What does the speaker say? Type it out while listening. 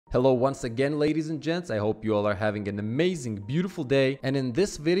Hello once again, ladies and gents. I hope you all are having an amazing, beautiful day. And in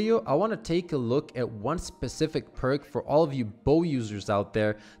this video, I want to take a look at one specific perk for all of you bow users out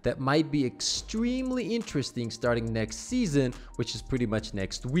there that might be extremely interesting starting next season, which is pretty much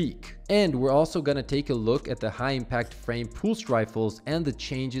next week. And we're also going to take a look at the high impact frame pulse rifles and the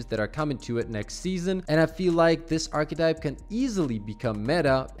changes that are coming to it next season. And I feel like this archetype can easily become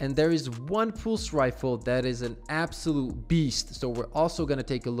meta, and there is one pulse rifle that is an absolute beast. So we're also going to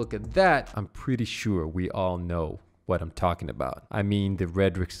take a look at that. I'm pretty sure we all know what I'm talking about. I mean the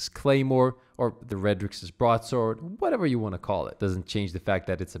Redrix's Claymore, or the Redrix's Broadsword, whatever you want to call it. Doesn't change the fact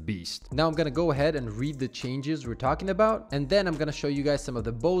that it's a beast. Now I'm gonna go ahead and read the changes we're talking about, and then I'm gonna show you guys some of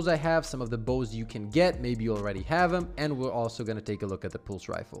the bows I have, some of the bows you can get, maybe you already have them, and we're also gonna take a look at the pulse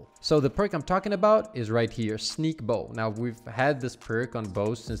rifle. So the perk I'm talking about is right here, Sneak Bow. Now we've had this perk on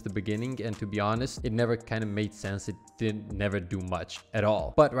bows since the beginning, and to be honest, it never kind of made sense. It didn't never do much at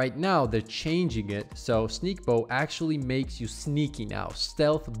all. But right now they're changing it, so Sneak Bow actually makes you sneaky now,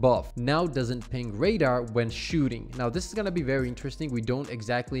 stealth buff. Now doesn't ping radar when shooting. Now this is going to be very interesting. We don't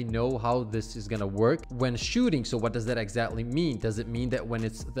exactly know how this is going to work when shooting. So what does that exactly mean? Does it mean that when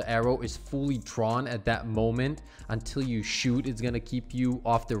the arrow is fully drawn at that moment until you shoot, it's going to keep you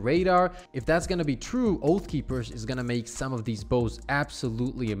off the radar? If that's going to be true, Oathkeepers is going to make some of these bows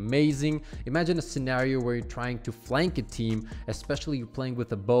absolutely amazing. Imagine a scenario where you're trying to flank a team, especially you're playing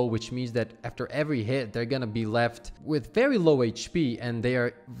with a bow, which means that after every hit they're going to be left with very low HP, and they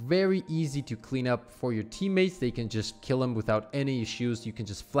are very easy to clean up for your teammates. They can just kill them without any issues. You can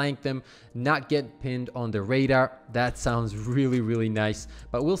just flank them, not get pinned on the radar. That sounds really nice,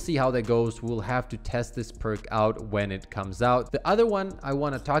 but we'll see how that goes. We'll have to test this perk out when it comes out. The other one I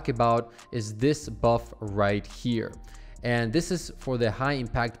want to talk about is this buff right here, and this is for the high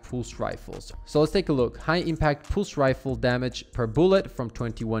impact pulse rifles. So let's take a look. High impact pulse rifle damage per bullet from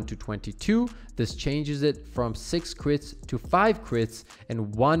 21 to 22. This changes it from 6 crits to 5 crits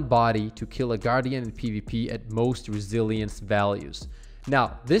and 1 body to kill a guardian in PvP at most resilience values.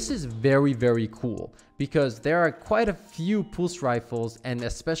 Now this is very cool because there are quite a few pulse rifles, and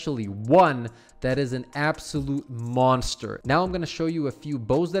especially one that is an absolute monster. Now I'm going to show you a few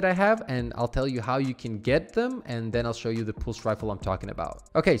bows that I have, and I'll tell you how you can get them, and then I'll show you the pulse rifle I'm talking about.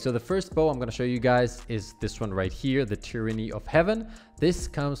 Okay, so the first bow I'm going to show you guys is this one right here, the Tyranny of Heaven. This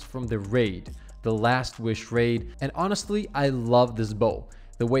comes from the raid, the Last Wish raid, and honestly I love this bow.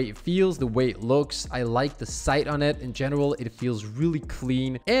 The way it feels, the way it looks, I like the sight on it. In general, it feels really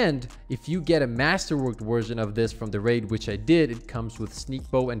clean. And if you get a masterworked version of this from the raid, which I did, it comes with Sneak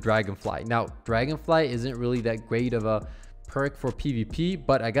Bow and Dragonfly. Now, Dragonfly isn't really that great of a perk for PvP,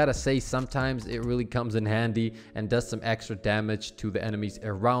 but I gotta say sometimes it really comes in handy and does some extra damage to the enemies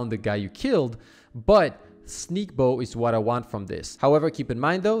around the guy you killed. But Sneak Bow is what I want from this. However, keep in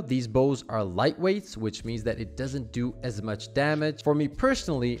mind though, these bows are lightweights, which means that it doesn't do as much damage. For me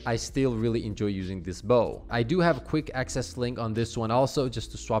personally, I still really enjoy using this bow. I do have a quick access link on this one also,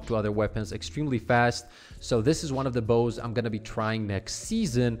 just to swap to other weapons extremely fast. So this is one of the bows I'm going to be trying next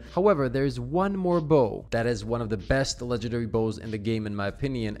season. However, there is one more bow that is one of the best legendary bows in the game in my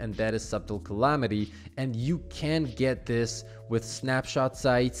opinion, and that is Subtle Calamity, and you can get this with snapshot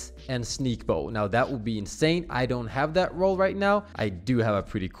sights and Sneak Bow. Now that would be insane. I don't have that roll right now. I do have a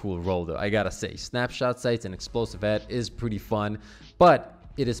pretty cool roll though, I gotta say. Snapshot sights and explosive head is pretty fun, but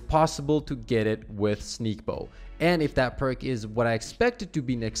it is possible to get it with Sneak Bow. And if that perk is what I expect it to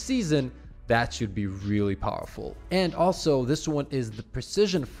be next season, that should be really powerful. And also this one is the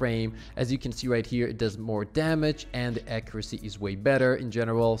precision frame. As you can see right here, it does more damage and the accuracy is way better in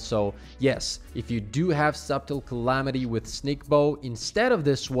general. So yes, if you do have Subtle Calamity with Sneak Bow instead of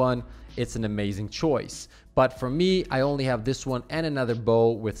this one, it's an amazing choice. But for me, I only have this one and another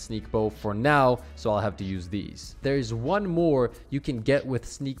bow with Sneak Bow for now, so I'll have to use these. There is one more you can get with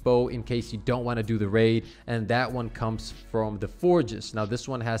Sneak Bow in case you don't want to do the raid, and that one comes from the Forges. Now this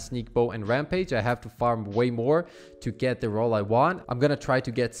one has Sneak Bow and Rampage. I have to farm way more to get the roll I want. I'm gonna try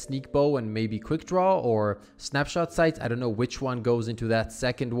to get Sneak Bow and maybe Quick Draw or Snapshot Sights. I don't know which one goes into that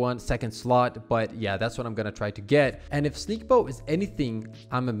second slot, but yeah, that's what I'm gonna try to get. And if Sneak Bow is anything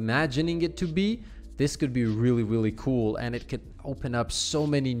I'm imagining it to be, this could be really cool, and it could open up so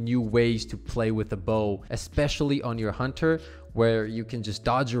many new ways to play with a bow, especially on your hunter, where you can just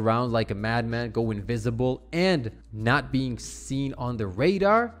dodge around like a madman, go invisible, and not being seen on the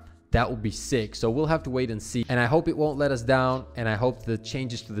radar. that would be sick. So we'll have to wait and see, and I hope it won't let us down, and I hope the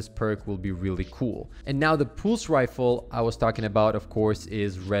changes to this perk will be really cool. And now the pulse rifle I was talking about, of course,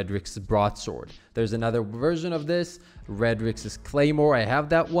 is Redrick's broadsword. There's another version of this, Redrick's Claymore. I have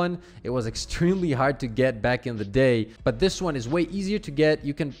that one. It was extremely hard to get back in the day, but this one is way easier to get.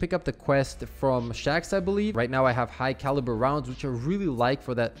 You can pick up the quest from Shaxx, I believe. Right now I have high caliber rounds, which I really like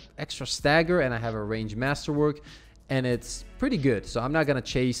for that extra stagger, and I have a range masterwork, and it's pretty good. So I'm not gonna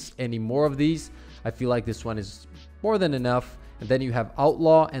chase any more of these. I feel like this one is more than enough. And then you have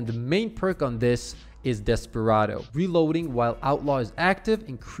Outlaw, and the main perk on this is Desperado. Reloading while Outlaw is active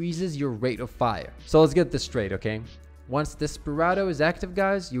increases your rate of fire. So let's get this straight, okay? Once Desperado is active,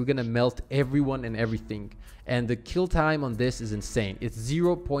 guys, you're gonna melt everyone and everything. And the kill time on this is insane. It's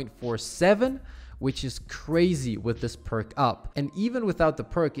 0.47, which is crazy with this perk up. And even without the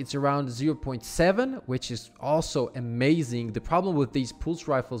perk, it's around 0.7, which is also amazing. The problem with these pulse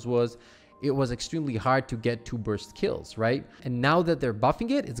rifles was it was extremely hard to get 2 burst kills, right? And now that they're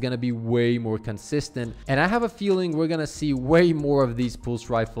buffing it, it's gonna be way more consistent. And I have a feeling we're gonna see way more of these pulse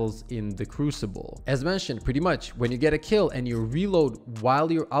rifles in the Crucible. As mentioned, pretty much when you get a kill and you reload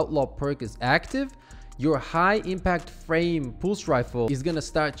while your Outlaw perk is active, your high impact frame pulse rifle is gonna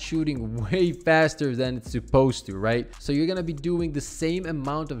start shooting way faster than it's supposed to, right? So you're gonna be doing the same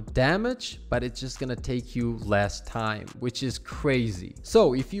amount of damage, but it's just gonna take you less time, which is crazy.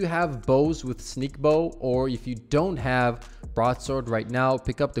 So if you have bows with sneak bow, or if you don't have broadsword right now,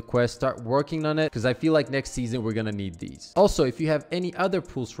 pick up the quest, start working on it, because I feel like next season we're gonna need these. Also, if you have any other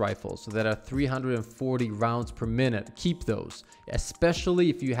pulse rifles that are 340 rounds per minute, keep those, especially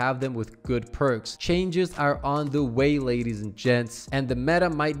if you have them with good perks. Changes are on the way, ladies and gents, and the meta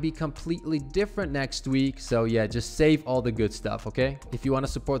might be completely different next week. So yeah, just save all the good stuff, okay? If you want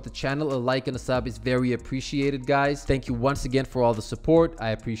to support the channel, a like and a sub is very appreciated, guys. Thank you once again for all the support.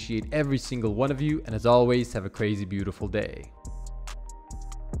 I appreciate every single one of you, and as always, have a crazy beautiful day.